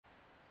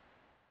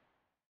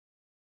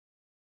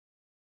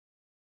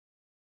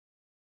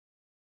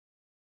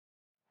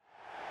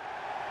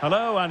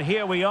Hello, and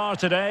here we are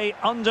today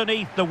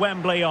underneath the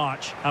Wembley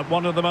Arch at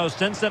one of the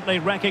most instantly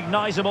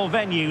recognisable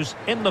venues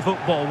in the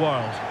football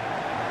world.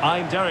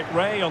 I'm Derek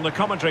Ray on the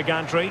commentary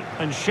gantry,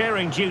 and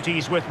sharing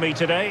duties with me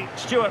today,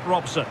 Stuart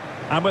Robson.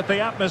 And with the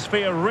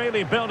atmosphere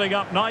really building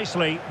up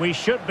nicely, we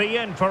should be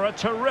in for a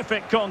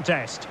terrific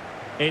contest.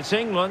 It's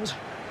England,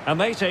 and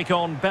they take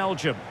on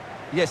Belgium.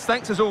 Yes,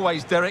 thanks as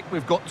always, Derek.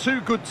 We've got two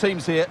good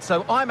teams here,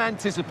 so I'm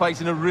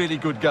anticipating a really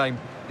good game.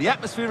 The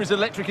atmosphere is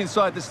electric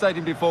inside the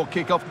stadium before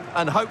kick-off,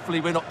 and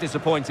hopefully we're not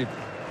disappointed.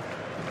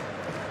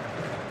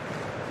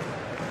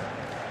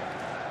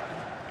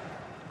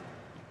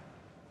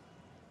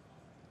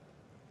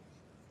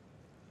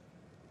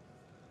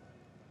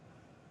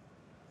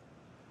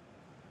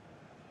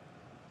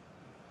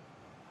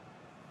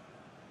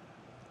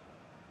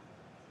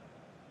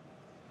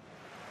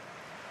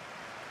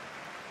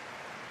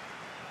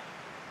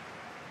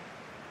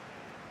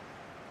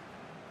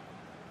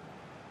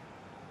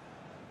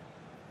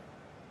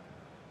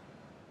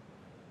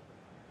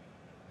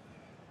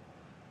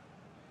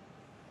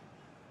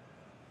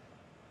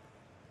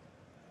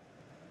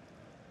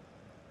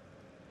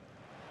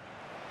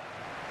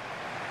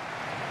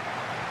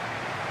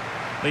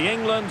 The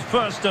England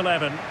first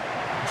 11.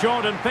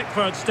 Jordan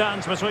Pickford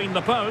stands between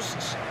the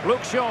posts.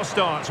 Luke Shaw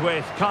starts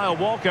with Kyle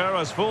Walker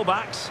as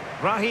fullbacks.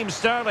 Raheem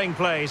Sterling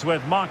plays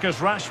with Marcus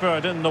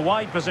Rashford in the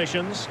wide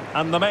positions.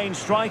 And the main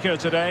striker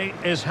today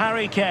is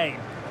Harry Kane.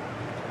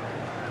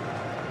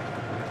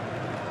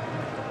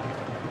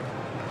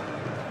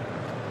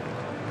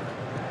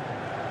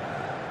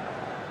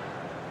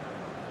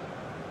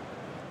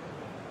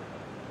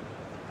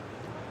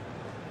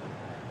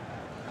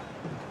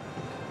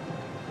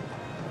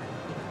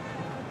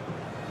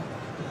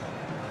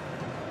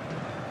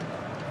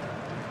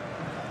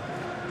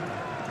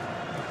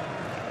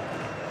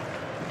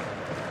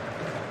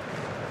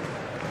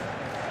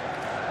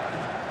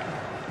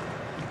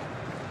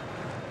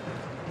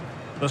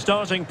 The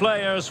starting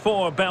players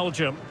for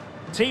Belgium.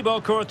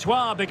 Thibaut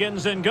Courtois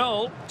begins in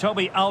goal.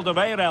 Toby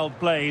Alderweireld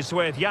plays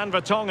with Jan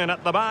Vertonghen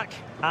at the back.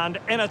 And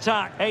in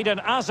attack, Eden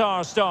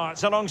Hazard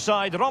starts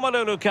alongside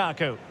Romelu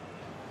Lukaku.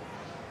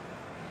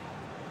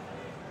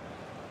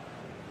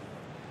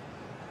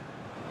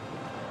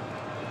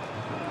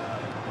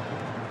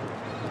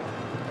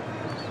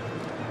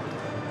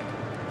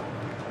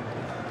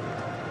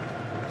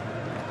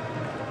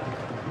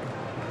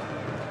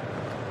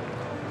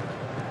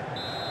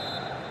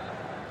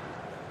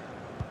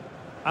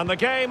 And the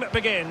game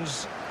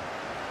begins.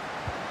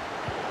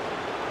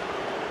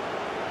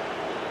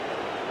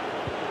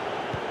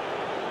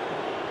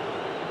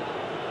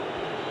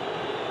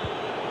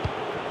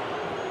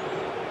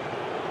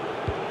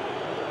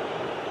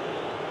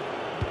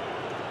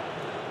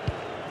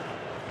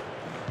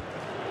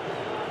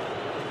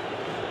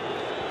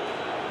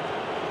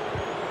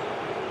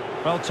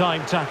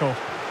 Well-timed tackle.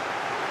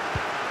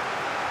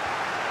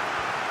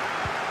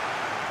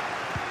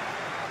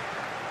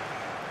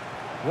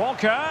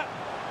 Walker.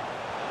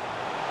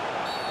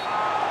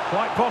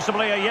 Quite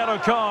possibly a yellow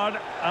card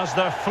as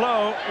the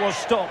flow was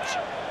stopped.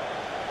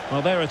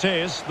 Well, there it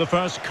is, the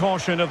first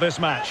caution of this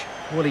match.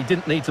 Well, he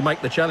didn't need to make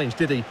the challenge,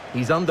 did he?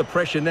 He's under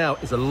pressure now.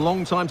 It's a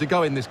long time to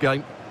go in this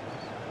game.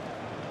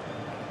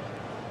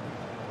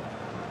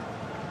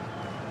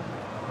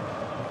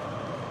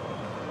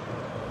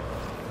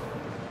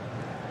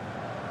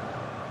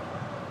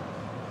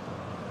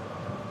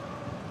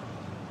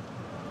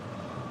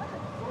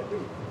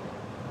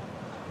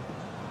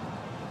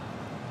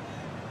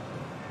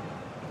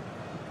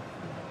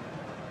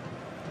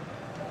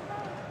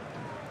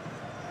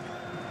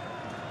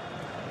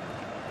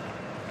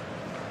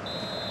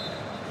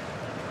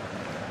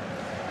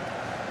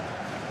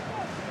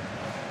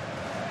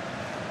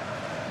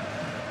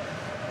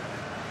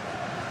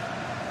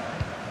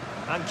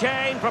 And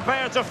Kane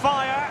prepared to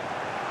fire.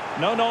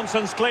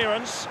 No-nonsense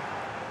clearance.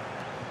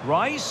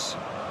 Rice.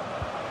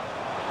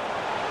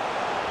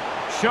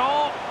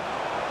 Shaw.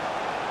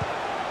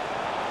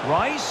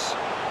 Rice.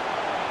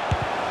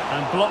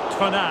 And blocked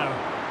for now.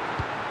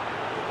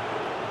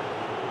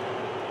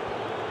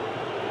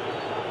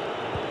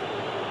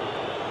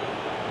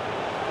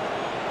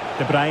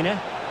 De Bruyne.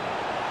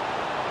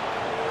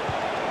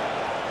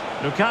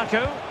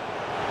 Lukaku.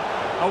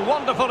 A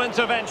wonderful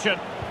intervention.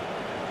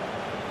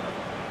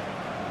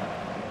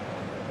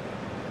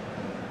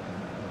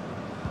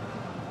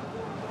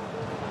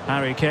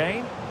 Harry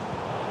Kane.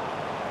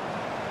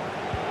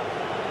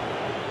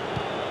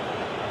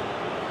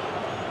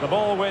 The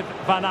ball with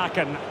Van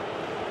Aken.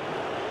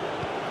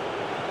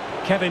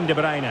 Kevin De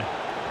Bruyne.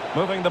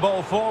 Moving the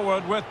ball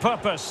forward with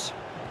purpose.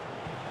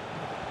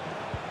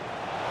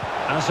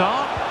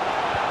 Hazard.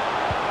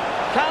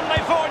 Can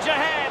they forge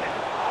ahead?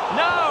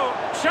 No!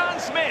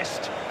 Chance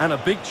missed. And a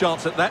big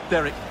chance at that,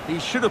 Derek. He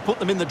should have put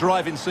them in the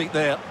driving seat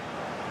there.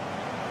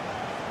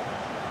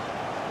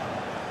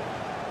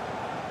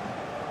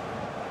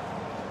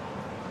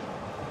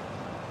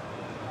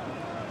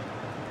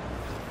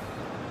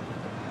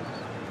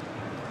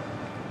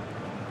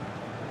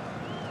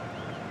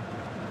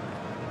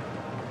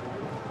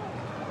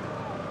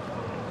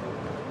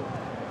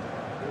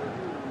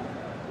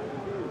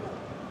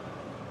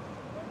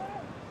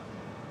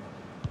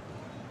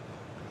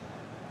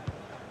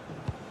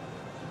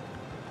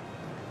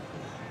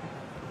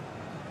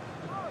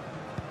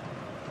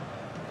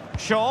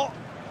 Shaw.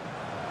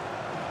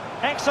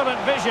 Excellent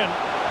vision.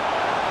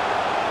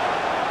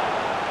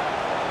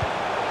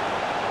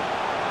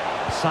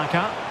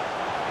 Saka.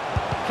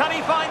 Can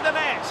he find the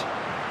net?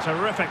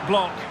 Terrific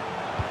block.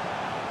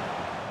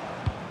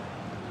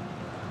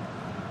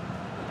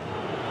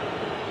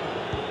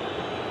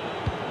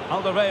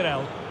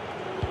 Alderweireld.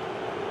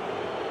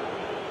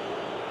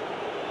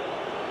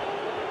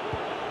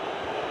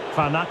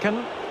 Van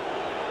Aken.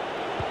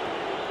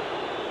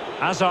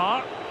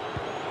 Hazard.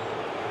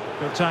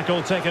 Good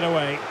tackle taken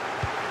away.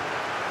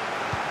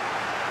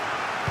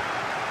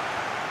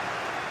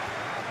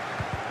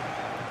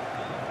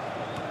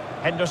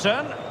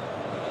 Henderson.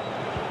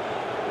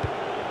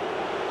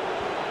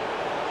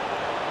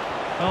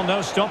 Well,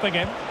 no stopping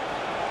him.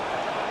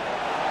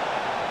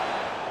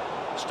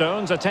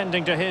 Stones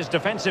attending to his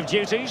defensive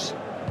duties.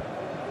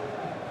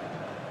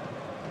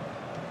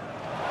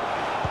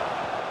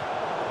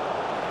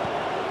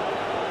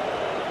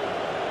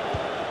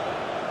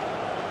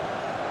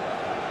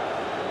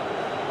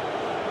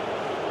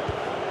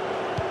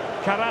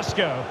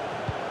 Carrasco.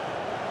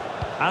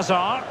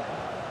 Hazard.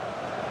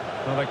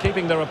 Well, they're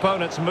keeping their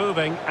opponents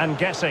moving and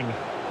guessing.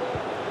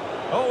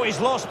 Oh, he's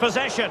lost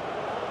possession.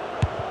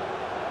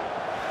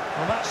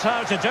 Well, that's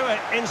how to do it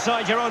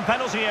inside your own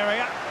penalty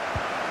area.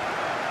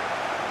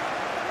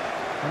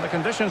 And the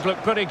conditions look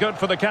pretty good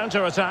for the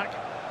counter-attack.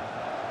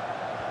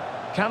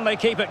 Can they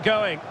keep it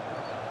going?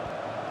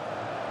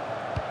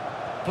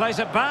 Plays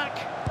it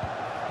back.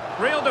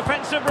 Real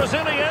defensive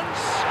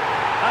resilience.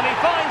 And he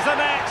finds the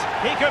net.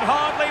 He could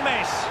hardly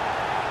miss.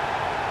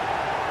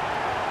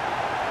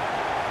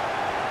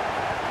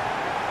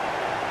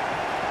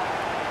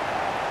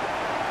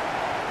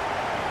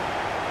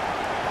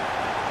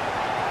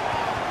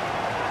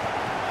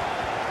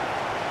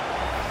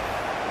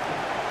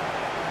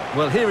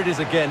 Well, here it is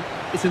again.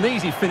 It's an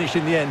easy finish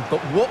in the end, but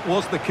what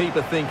was the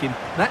keeper thinking?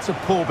 That's a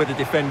poor bit of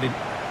defending.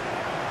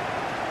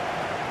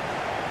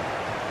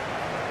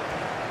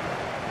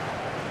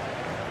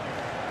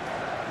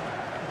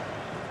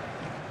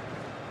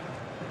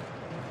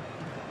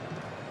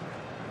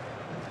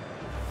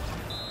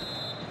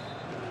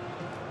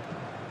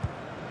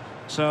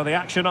 So the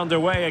action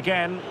underway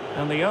again,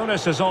 and the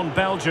onus is on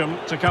Belgium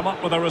to come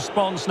up with a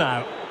response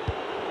now.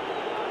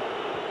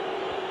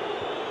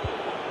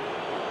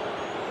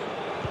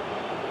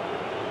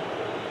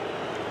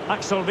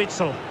 Axel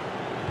Witsel.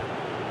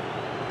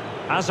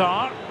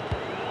 Hazard.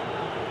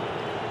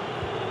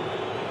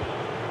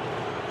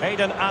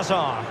 Eden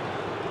Hazard.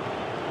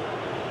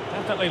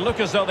 Definitely look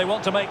as though they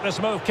want to make this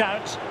move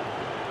count.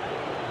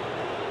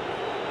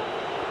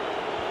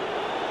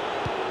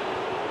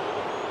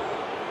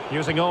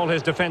 Using all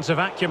his defensive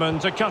acumen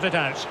to cut it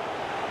out.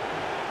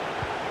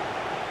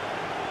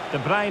 De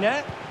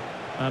Bruyne.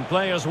 And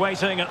players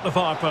waiting at the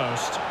far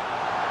post.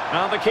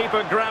 Now the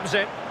keeper grabs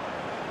it.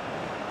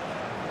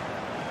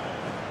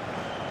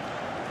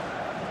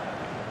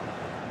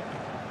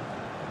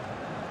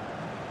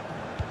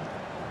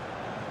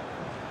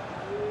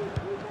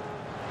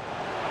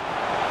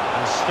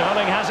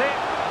 Sterling has it.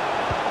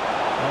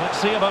 Well, let's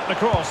see about the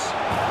cross.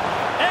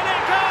 In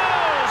it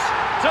goes!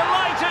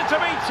 Delighted to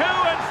be two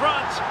in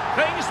front.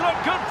 Things look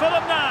good for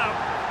them now.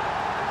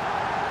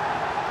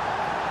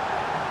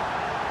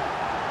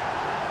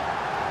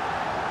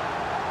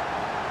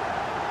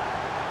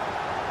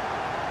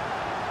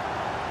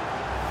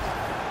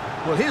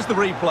 Well, here's the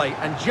replay,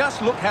 and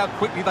just look how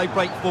quickly they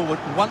break forward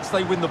once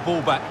they win the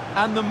ball back.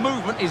 And the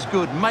movement is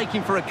good,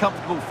 making for a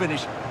comfortable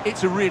finish.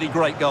 It's a really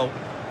great goal.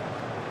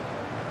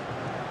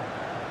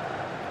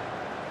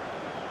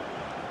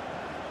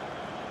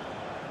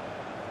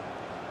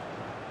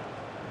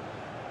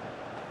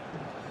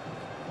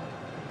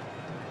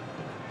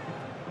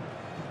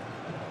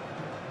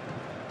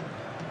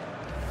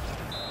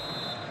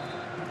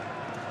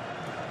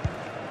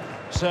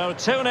 So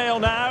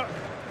 2-0 now.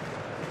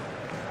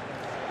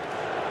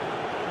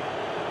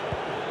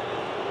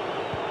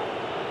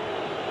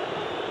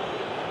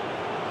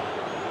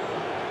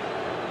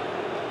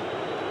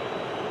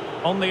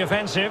 On the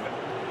offensive.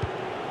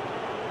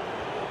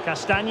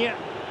 Castagne.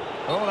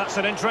 Oh, that's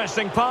an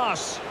interesting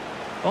pass.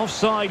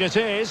 Offside it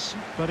is,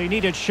 but he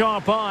needed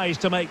sharp eyes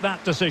to make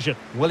that decision.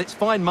 Well, it's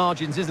fine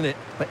margins, isn't it?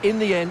 But in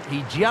the end,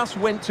 he just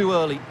went too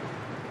early.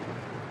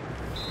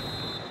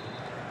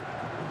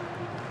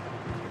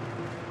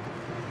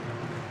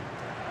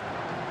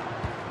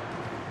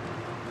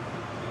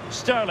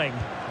 Sterling.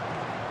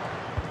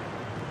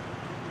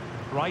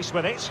 Rice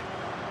with it.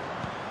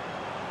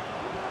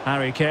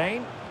 Harry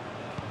Kane.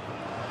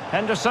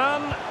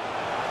 Henderson.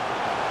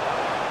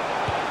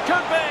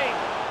 Could be.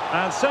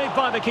 And saved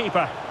by the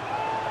keeper.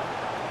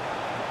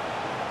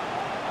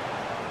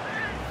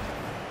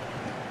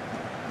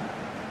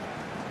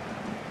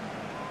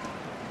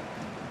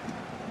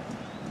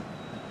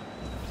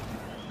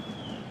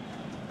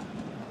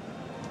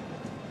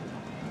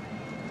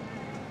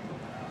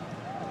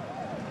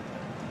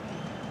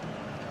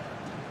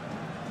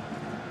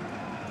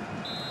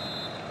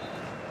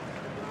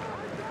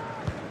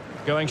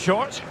 Going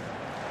short.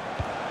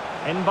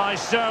 In by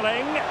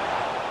Sterling.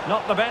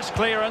 Not the best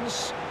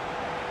clearance.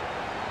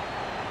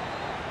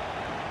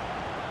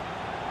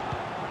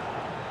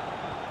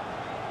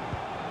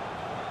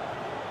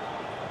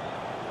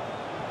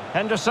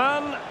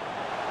 Henderson.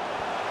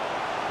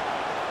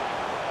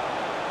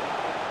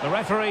 The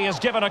referee has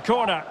given a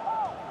corner.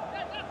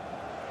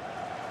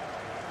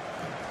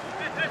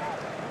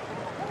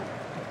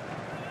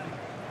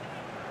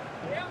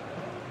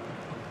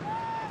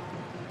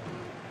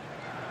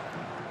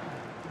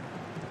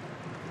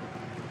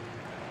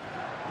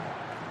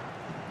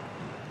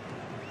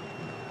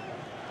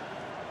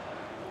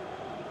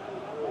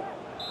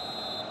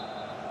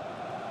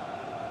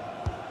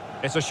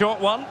 It's a short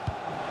one.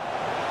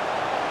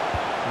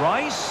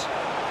 Rice.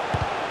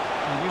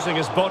 Using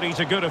his body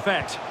to good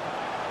effect.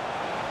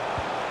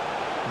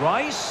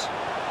 Rice.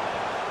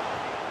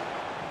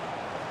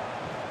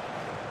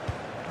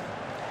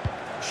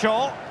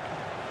 Shaw.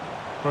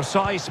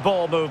 Precise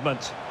ball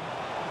movement.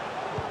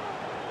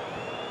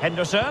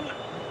 Henderson.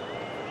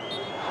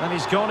 And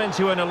he's gone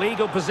into an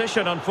illegal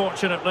position,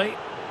 unfortunately.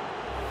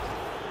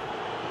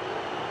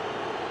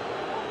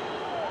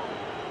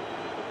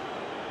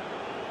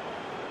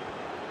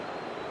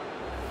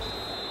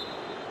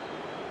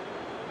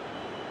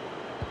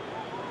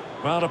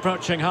 Well,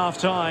 approaching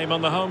half-time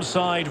on the home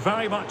side,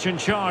 very much in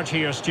charge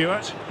here,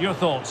 Stuart. Your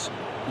thoughts?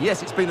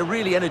 Yes, it's been a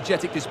really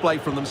energetic display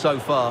from them so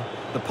far.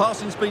 The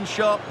passing's been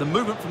sharp, the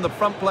movement from the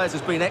front players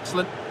has been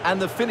excellent,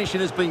 and the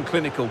finishing has been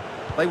clinical.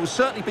 They will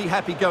certainly be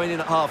happy going in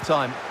at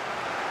half-time.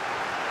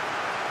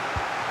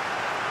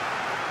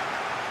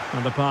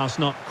 And the pass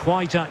not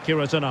quite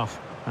accurate enough.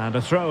 And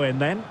a throw-in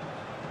then.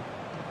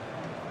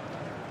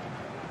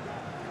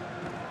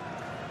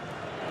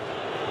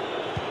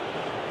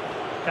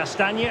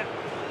 Castagne.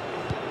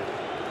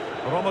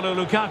 Romelu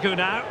Lukaku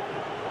now.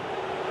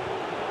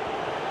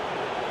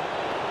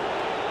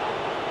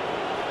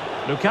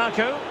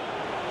 Lukaku.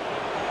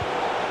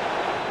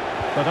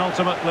 But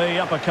ultimately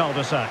up a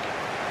cul-de-sac.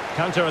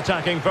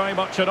 Counter-attacking very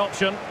much an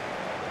option.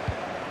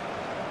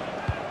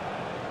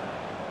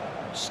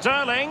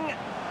 Sterling.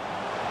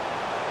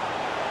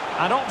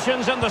 And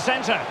options in the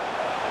centre.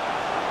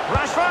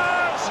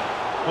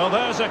 Rashford! Well,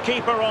 there's a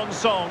keeper on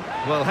song.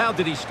 Well, how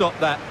did he stop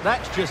that?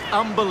 That's just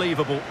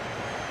unbelievable.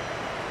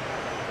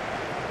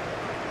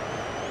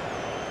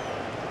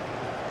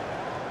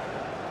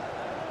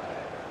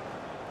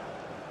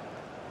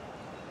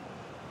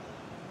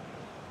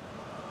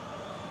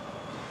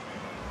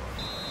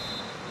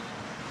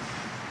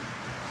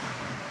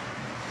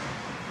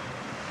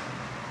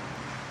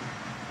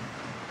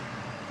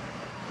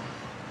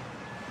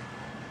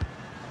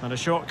 And a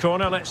short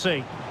corner, let's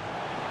see.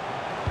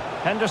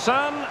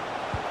 Henderson.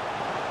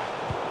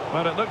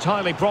 Well, it looked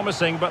highly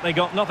promising, but they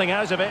got nothing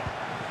out of it.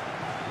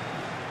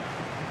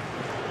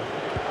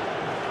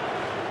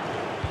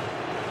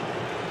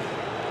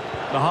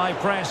 The high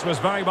press was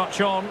very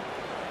much on.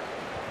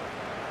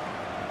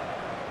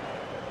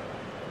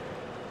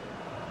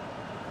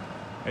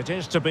 It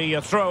is to be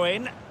a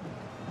throw-in.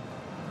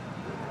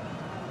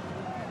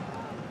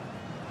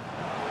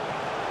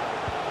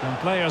 And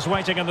players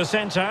waiting in the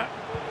centre.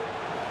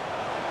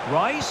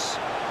 Rice.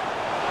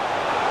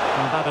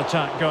 And that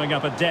attack going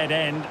up a dead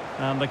end.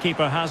 And the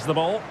keeper has the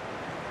ball.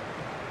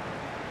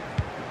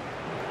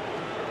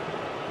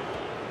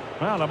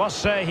 Well, I must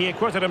say he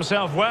acquitted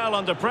himself well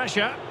under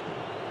pressure.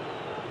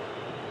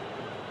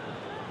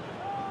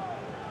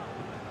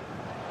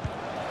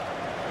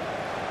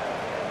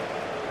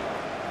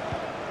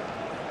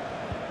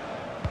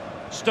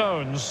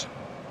 Stones.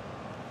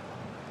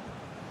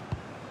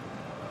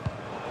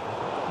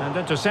 And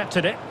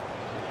intercepted it.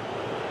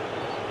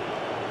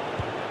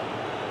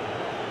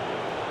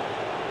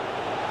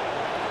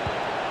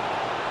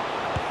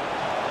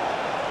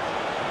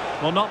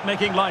 Well, not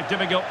making life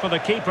difficult for the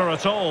keeper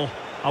at all.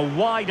 A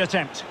wide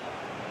attempt.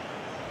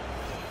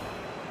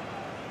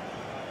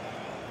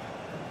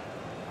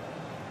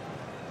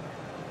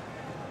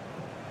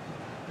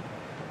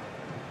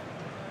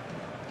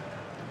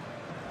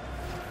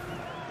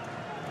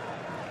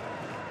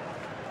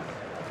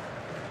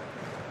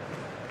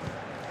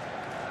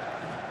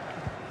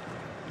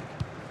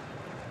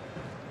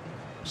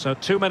 So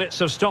 2 minutes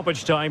of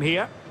stoppage time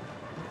here.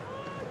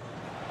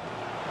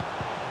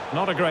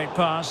 Not a great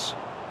pass.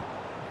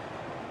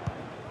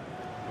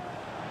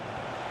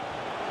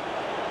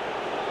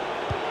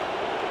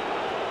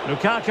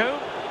 Lukaku.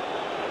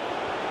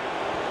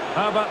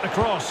 How about the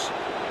cross?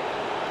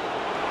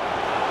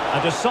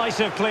 A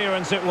decisive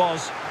clearance it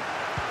was.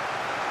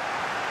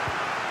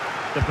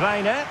 De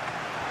Bruyne.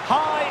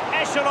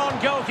 High echelon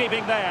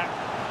goalkeeping there.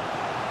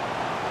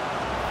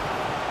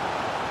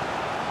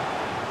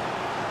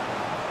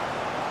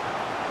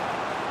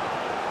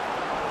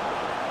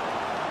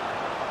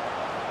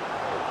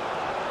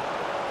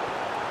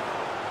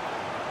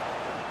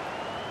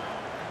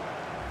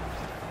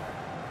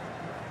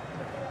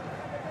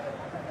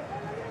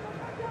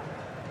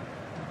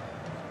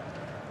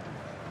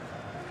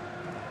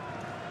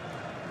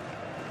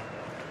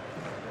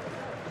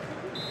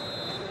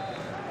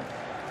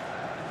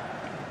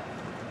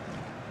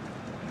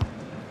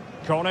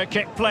 Corner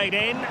kick played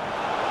in.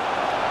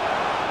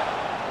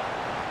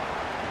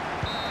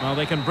 Well,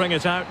 they can bring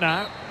it out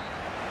now.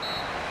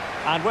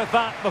 And with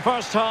that, the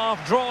first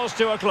half draws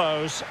to a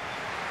close.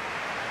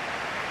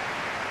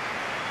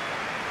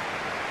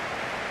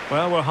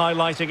 Well, we're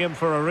highlighting him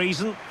for a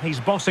reason. He's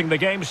bossing the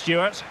game,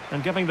 Stuart,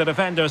 and giving the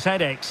defenders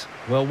headaches.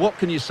 Well, what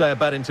can you say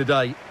about him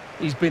today?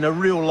 He's been a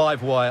real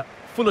live wire.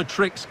 Full of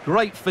tricks,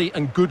 great feet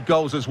and good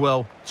goals as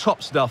well.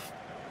 Top stuff.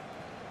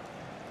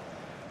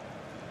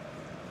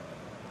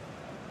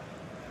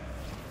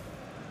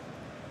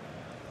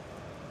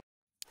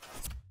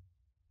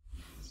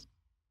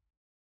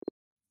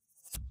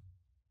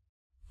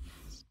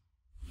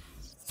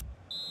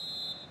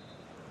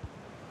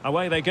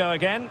 Away they go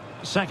again.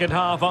 Second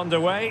half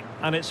underway,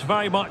 and it's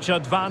very much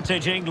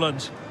advantage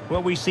England.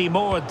 Will we see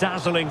more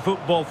dazzling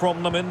football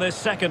from them in this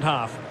second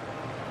half?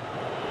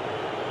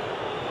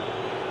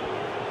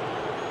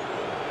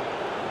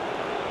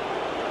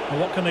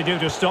 Well, what can they do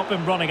to stop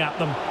him running at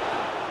them?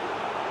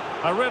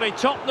 A really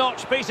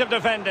top-notch piece of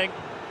defending.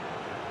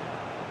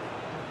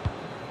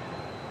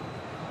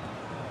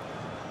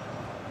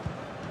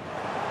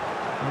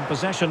 And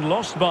possession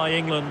lost by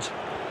England.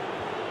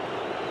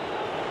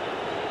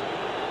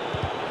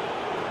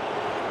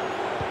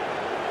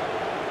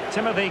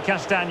 Timothy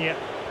Castagne.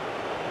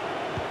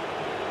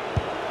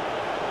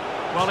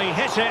 Well, he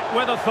hit it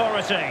with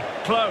authority.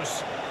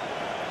 Close.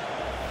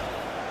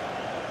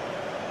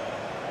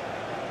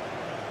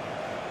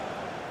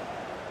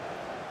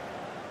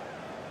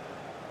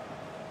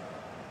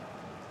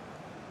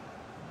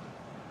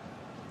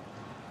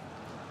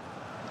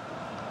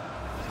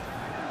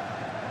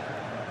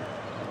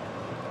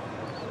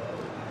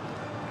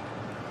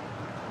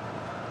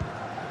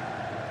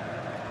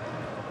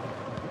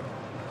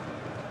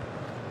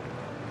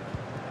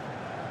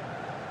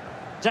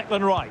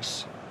 Declan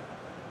Rice.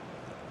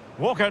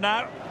 Walker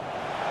now.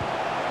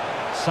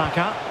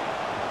 Saka.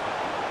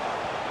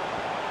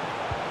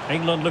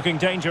 England looking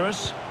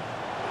dangerous.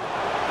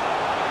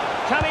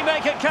 Can he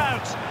make it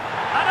count?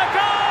 And a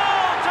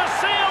goal to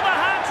seal the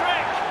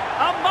hat-trick!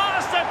 A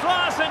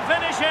masterclass in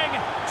finishing.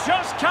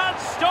 Just can't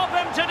stop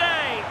him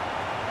today.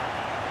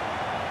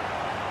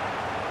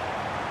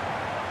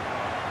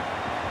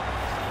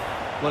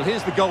 Well,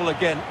 here's the goal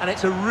again, and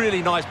it's a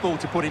really nice ball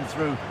to put him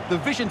through. The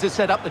vision to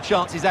set up the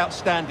chance is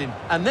outstanding.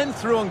 And then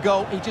through on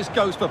goal, he just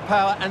goes for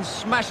power and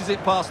smashes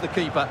it past the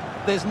keeper.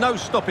 There's no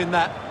stopping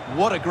that.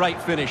 What a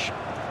great finish.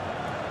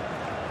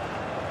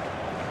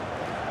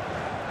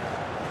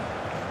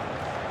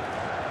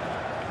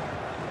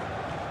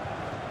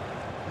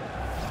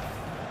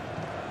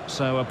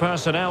 So a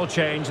personnel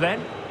change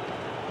then.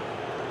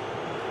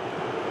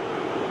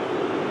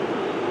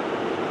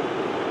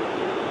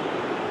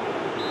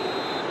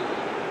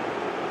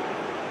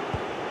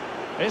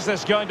 Is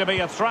this going to be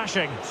a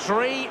thrashing?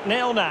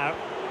 3-0 now.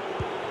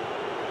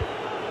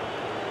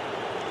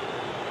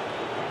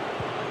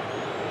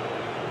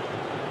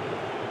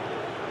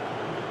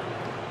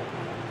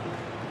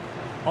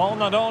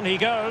 On and on he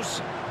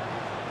goes.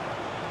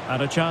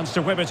 And a chance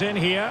to whip it in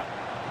here.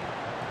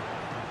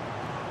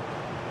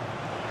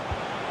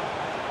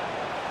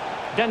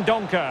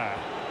 Dendoncker.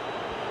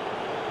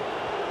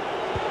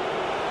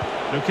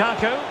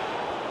 Lukaku.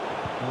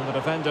 And the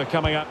defender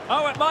coming up.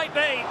 Oh, it might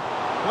be.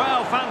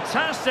 Well,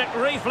 fantastic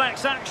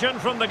reflex action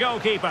from the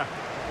goalkeeper.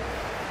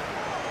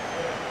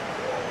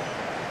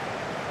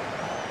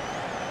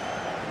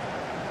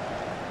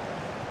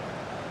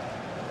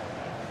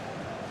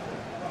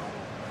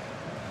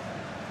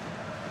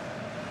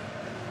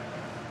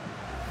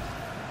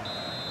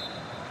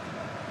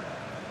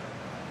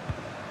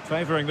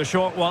 Favouring the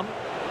short one.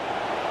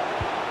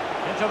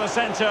 Into the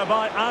centre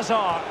by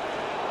Azar.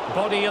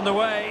 Body in the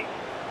way.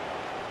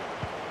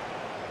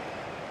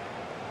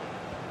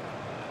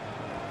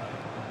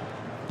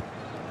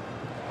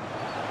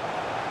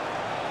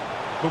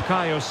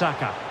 Bukayo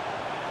Saka.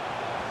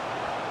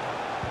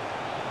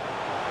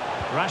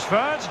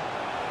 Rashford.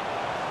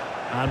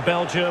 And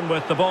Belgium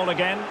with the ball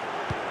again.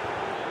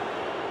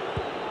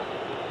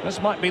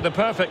 This might be the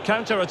perfect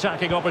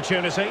counter-attacking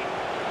opportunity.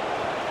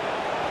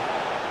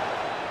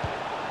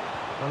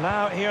 And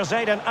now here's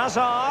Eden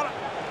Hazard.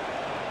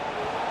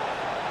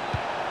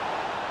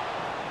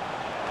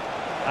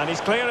 And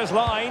he's clear as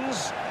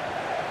lines.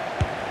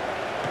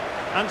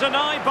 And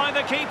denied by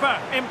the keeper.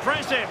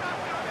 Impressive.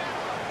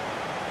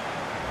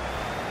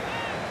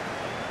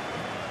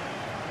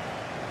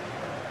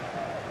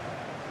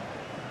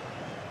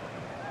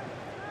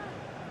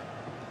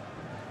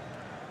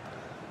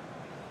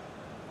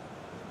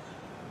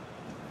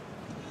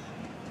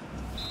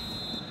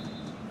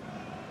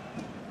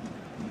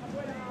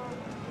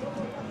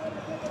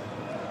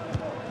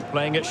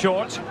 Playing it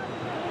short.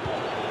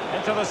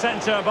 Into the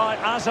centre by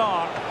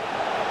Azar.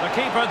 The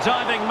keeper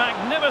diving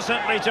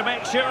magnificently to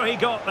make sure he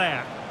got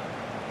there.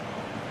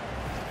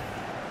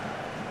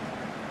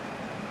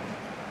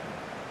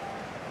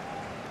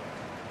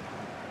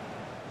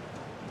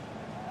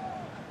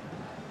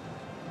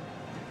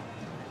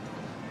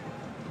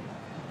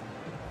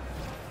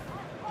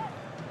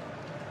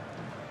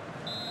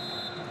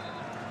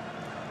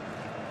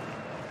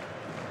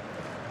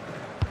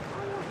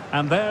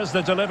 And there's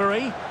the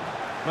delivery.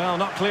 Well,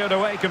 not cleared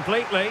away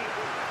completely.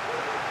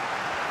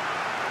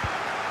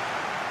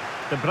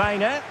 De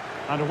Bruyne,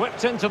 and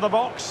whipped into the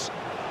box.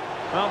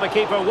 Well, the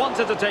keeper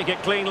wanted to take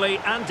it cleanly,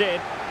 and did.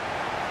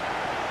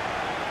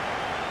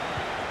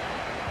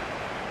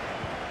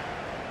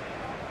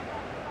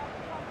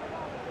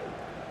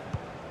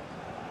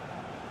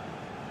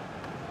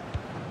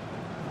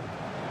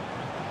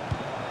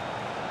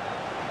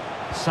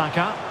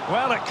 Saka.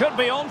 Well, it could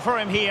be on for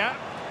him here.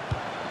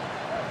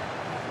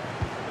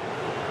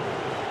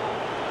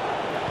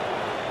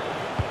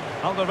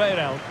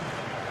 Alderweireld.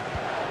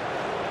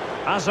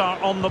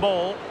 Hazard on the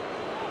ball.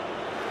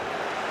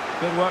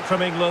 Good work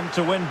from England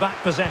to win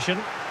back possession.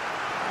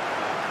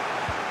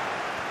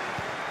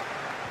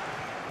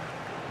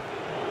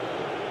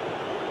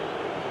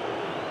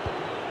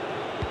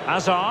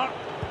 Hazard.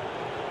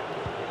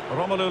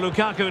 Romelu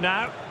Lukaku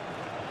now.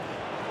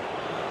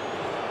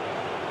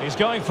 He's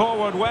going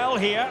forward well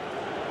here.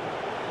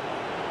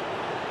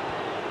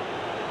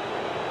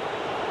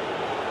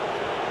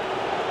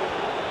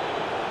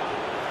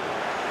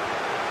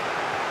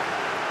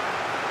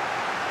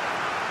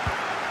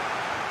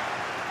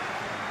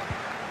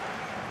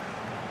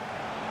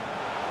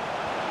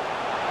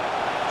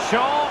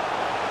 Shaw.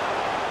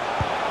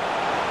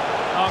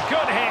 Oh,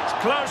 good hit,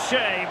 close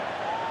shave.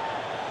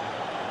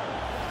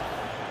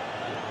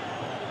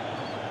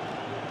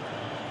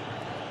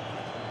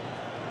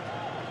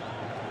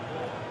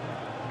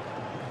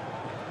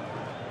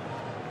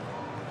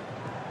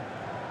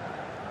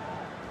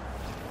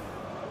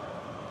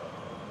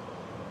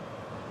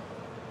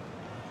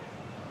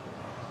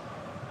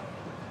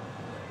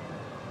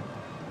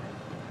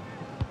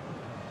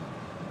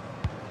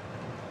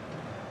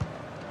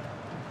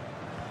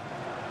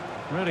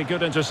 Really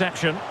good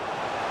interception.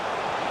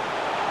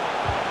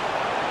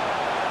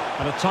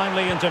 And a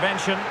timely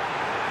intervention.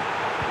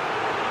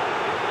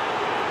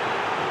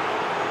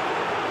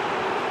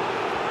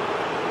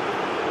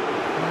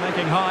 They're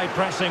making high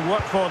pressing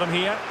work for them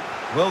here.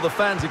 Well, the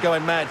fans are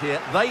going mad here.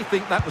 They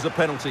think that was a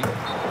penalty.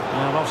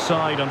 Well,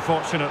 offside,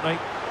 unfortunately.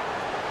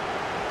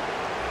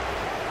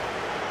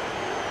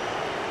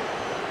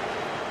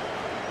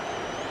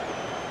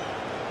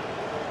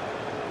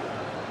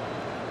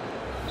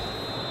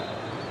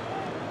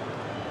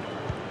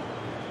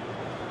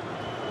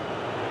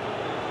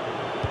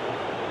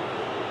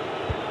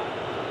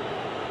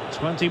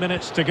 Twenty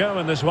minutes to go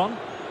in this one.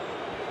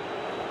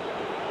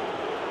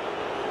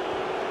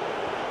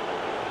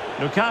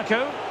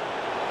 Lukaku.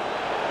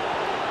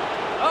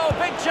 Oh,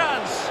 big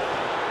chance.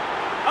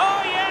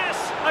 Oh,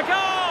 yes, a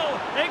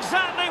goal.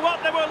 Exactly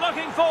what they were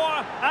looking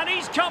for, and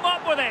he's come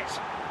up with it.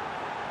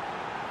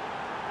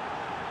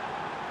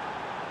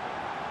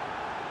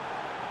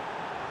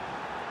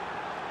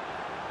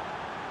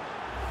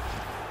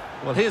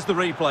 Well, here's the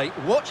replay.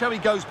 Watch how he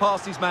goes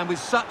past his man with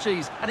such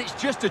ease, and it's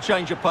just a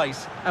change of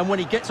pace. And when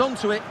he gets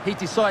onto it, he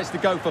decides to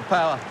go for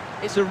power.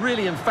 It's a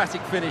really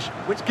emphatic finish,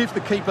 which gives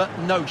the keeper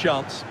no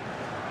chance.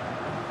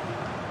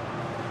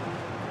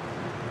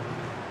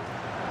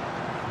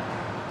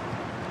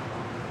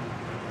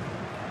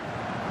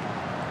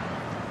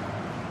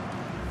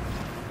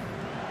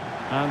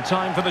 And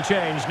time for the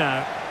change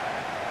now.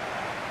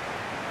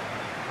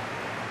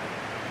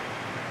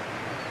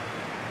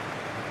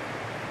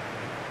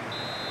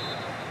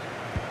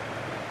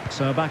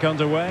 So back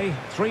underway,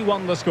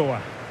 3-1 the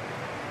score.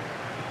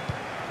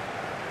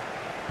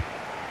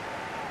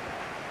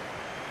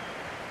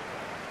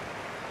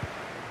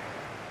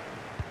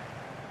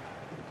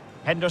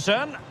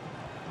 Henderson.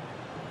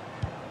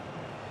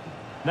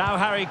 Now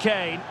Harry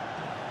Kane.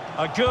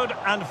 A good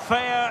and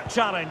fair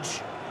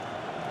challenge.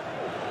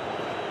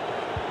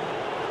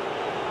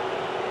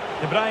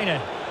 De Bruyne.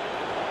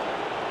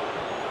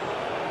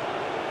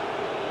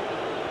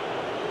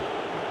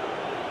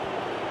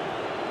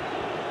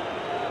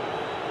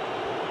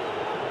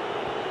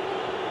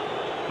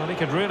 Well, he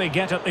could really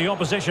get at the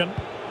opposition.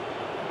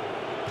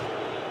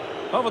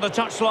 Over the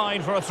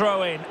touchline for a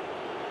throw-in.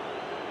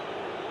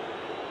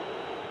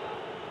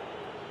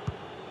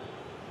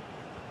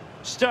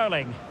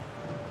 Sterling.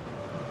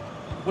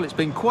 Well, it's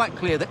been quite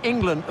clear that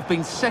England have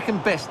been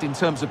second best in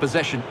terms of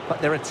possession,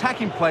 but their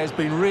attacking play has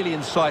been really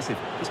incisive.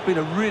 It's been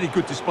a really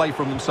good display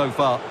from them so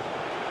far.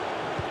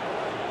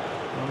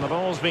 And the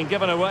ball's been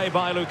given away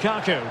by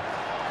Lukaku.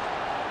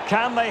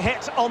 Can they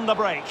hit on the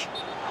break?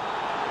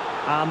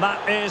 And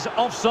that is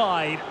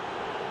offside.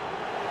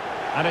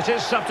 And it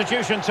is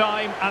substitution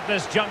time at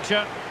this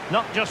juncture,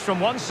 not just from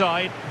one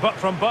side, but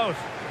from both.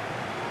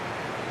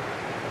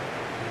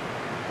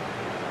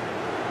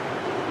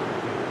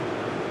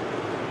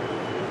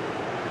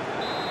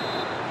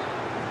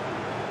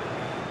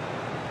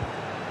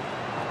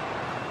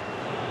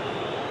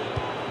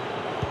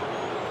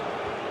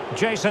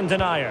 Jason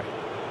Denayer.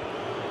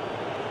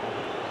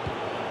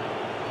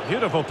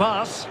 Beautiful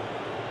pass.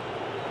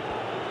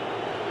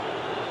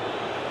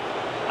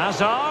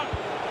 Hazard.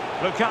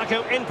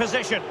 Lukaku in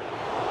position.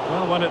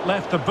 Well, when it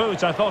left the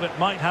boot, I thought it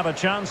might have a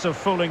chance of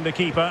fooling the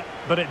keeper,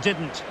 but it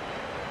didn't.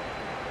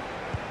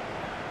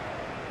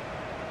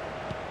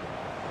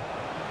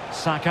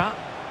 Saka.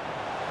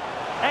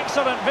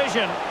 Excellent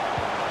vision.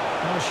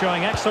 Oh,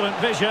 showing excellent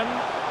vision.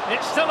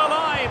 It's still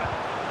alive.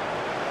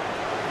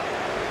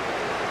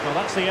 Well,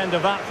 that's the end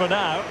of that for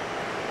now.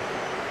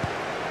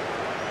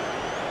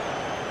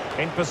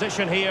 In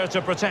position here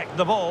to protect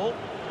the ball.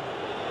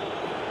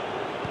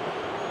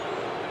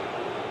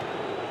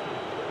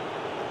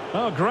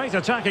 Oh, great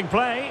attacking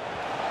play.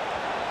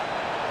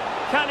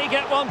 Can he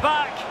get one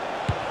back?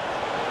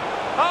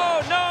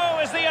 Oh, no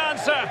is the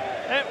answer.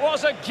 It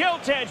was a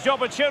gilt-edged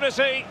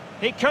opportunity.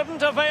 He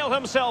couldn't avail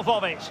himself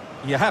of it.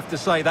 You have to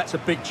say that's a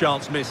big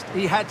chance missed.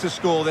 He had to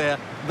score there.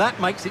 That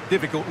makes it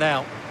difficult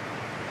now.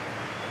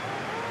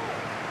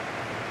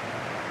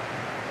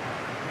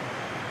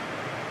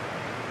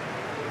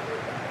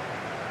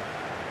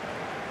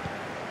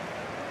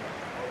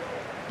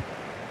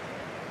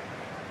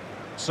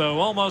 So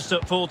almost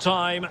at full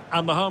time,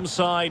 and the home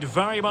side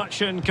very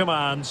much in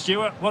command.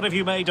 Stuart, what have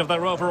you made of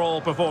their overall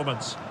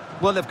performance?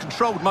 Well, they've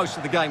controlled most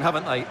of the game,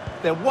 haven't they?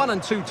 Their 1-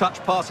 and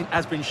 2-touch passing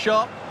has been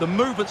sharp, the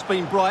movement's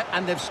been bright,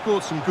 and they've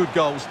scored some good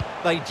goals.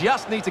 They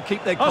just need to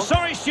keep their... Oh,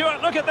 sorry,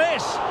 Stuart, look at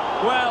this!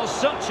 Well,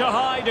 such a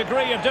high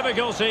degree of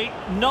difficulty,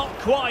 not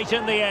quite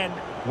in the end.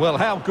 Well,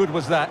 how good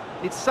was that?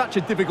 It's such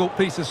a difficult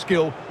piece of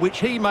skill, which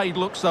he made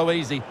look so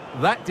easy.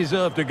 That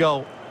deserved a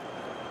goal.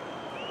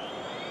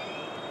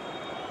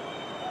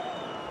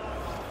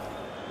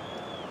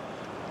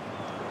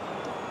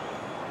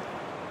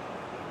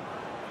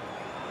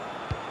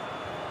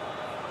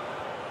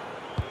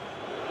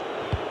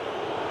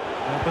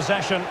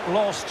 Possession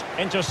lost,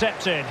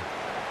 intercepted.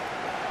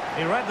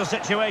 He read the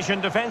situation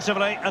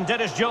defensively and did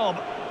his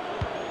job.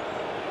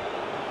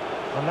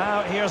 And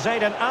now here's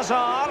Eden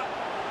Hazard.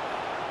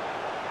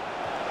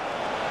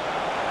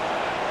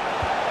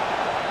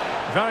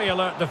 Very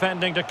alert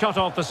defending to cut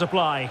off the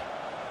supply.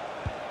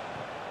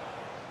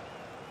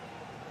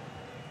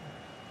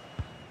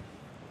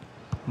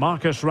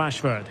 Marcus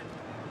Rashford.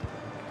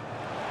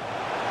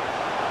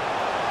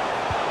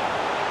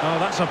 Oh,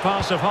 that's a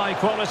pass of high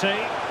quality.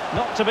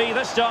 Not to be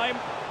this time.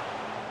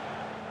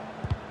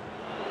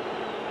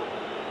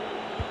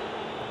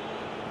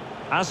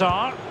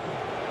 Hazard.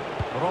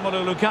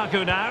 Romelu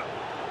Lukaku now.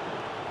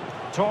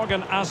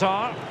 Torgan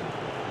Hazard.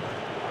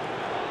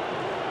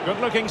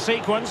 Good-looking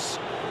sequence.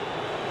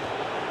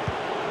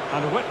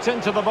 And whipped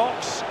into the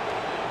box.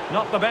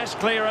 Not the best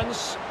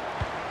clearance.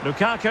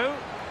 Lukaku.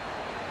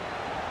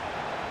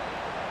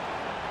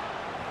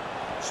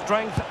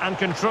 Strength and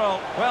control.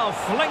 Well,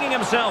 flinging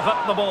himself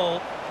at the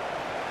ball.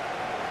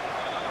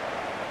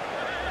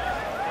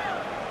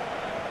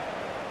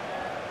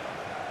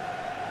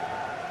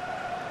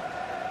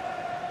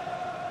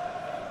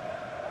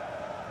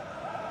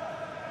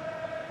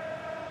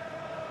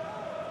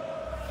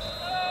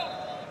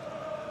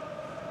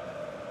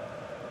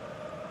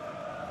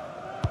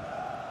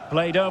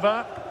 Played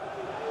over.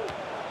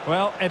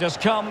 Well, it has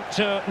come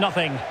to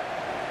nothing.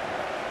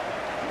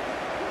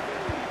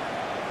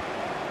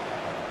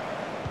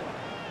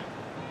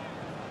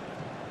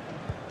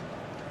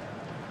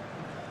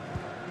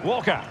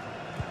 Walker.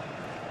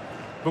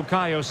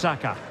 Bukayo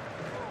Saka.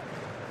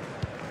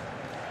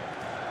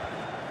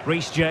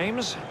 Reece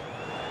James.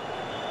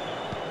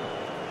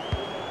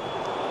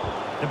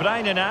 De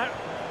Bruyne now.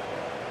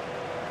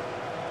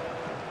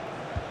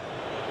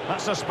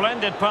 That's a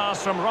splendid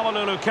pass from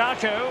Romelu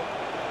Lukaku.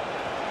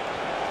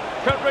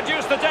 Could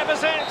reduce the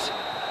deficit.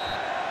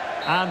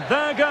 And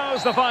there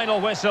goes the final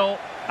whistle.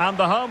 And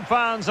the home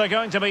fans are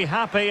going to be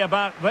happy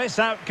about this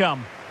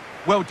outcome.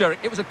 Well, Derek,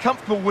 it was a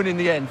comfortable win in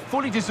the end.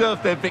 Fully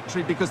deserved their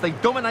victory because they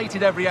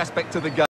dominated every aspect of the game.